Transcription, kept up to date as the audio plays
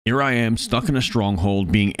Here I am, stuck in a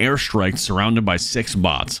stronghold, being airstriked, surrounded by 6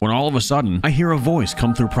 bots, when all of a sudden, I hear a voice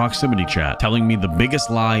come through proximity chat, telling me the biggest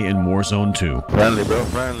lie in Warzone 2. Friendly, bro,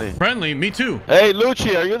 friendly. Friendly, me too. Hey,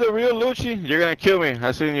 Loochy, are you the real Loochy? You're gonna kill me.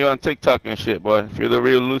 I seen you on TikTok and shit, boy. If you're the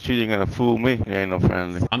real Loochy, you're gonna fool me. You ain't no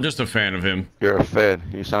friendly. I'm just a fan of him. You're a fed.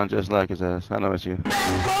 You sound just like his ass. I know it's you.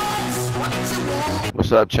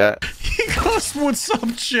 What's up, chat? He goes, what's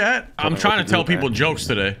up, chat? I'm trying to tell people jokes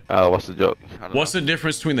today. What's the joke? What's the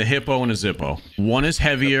difference between the hippo and a zippo? One is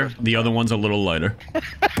heavier, the other one's a little lighter.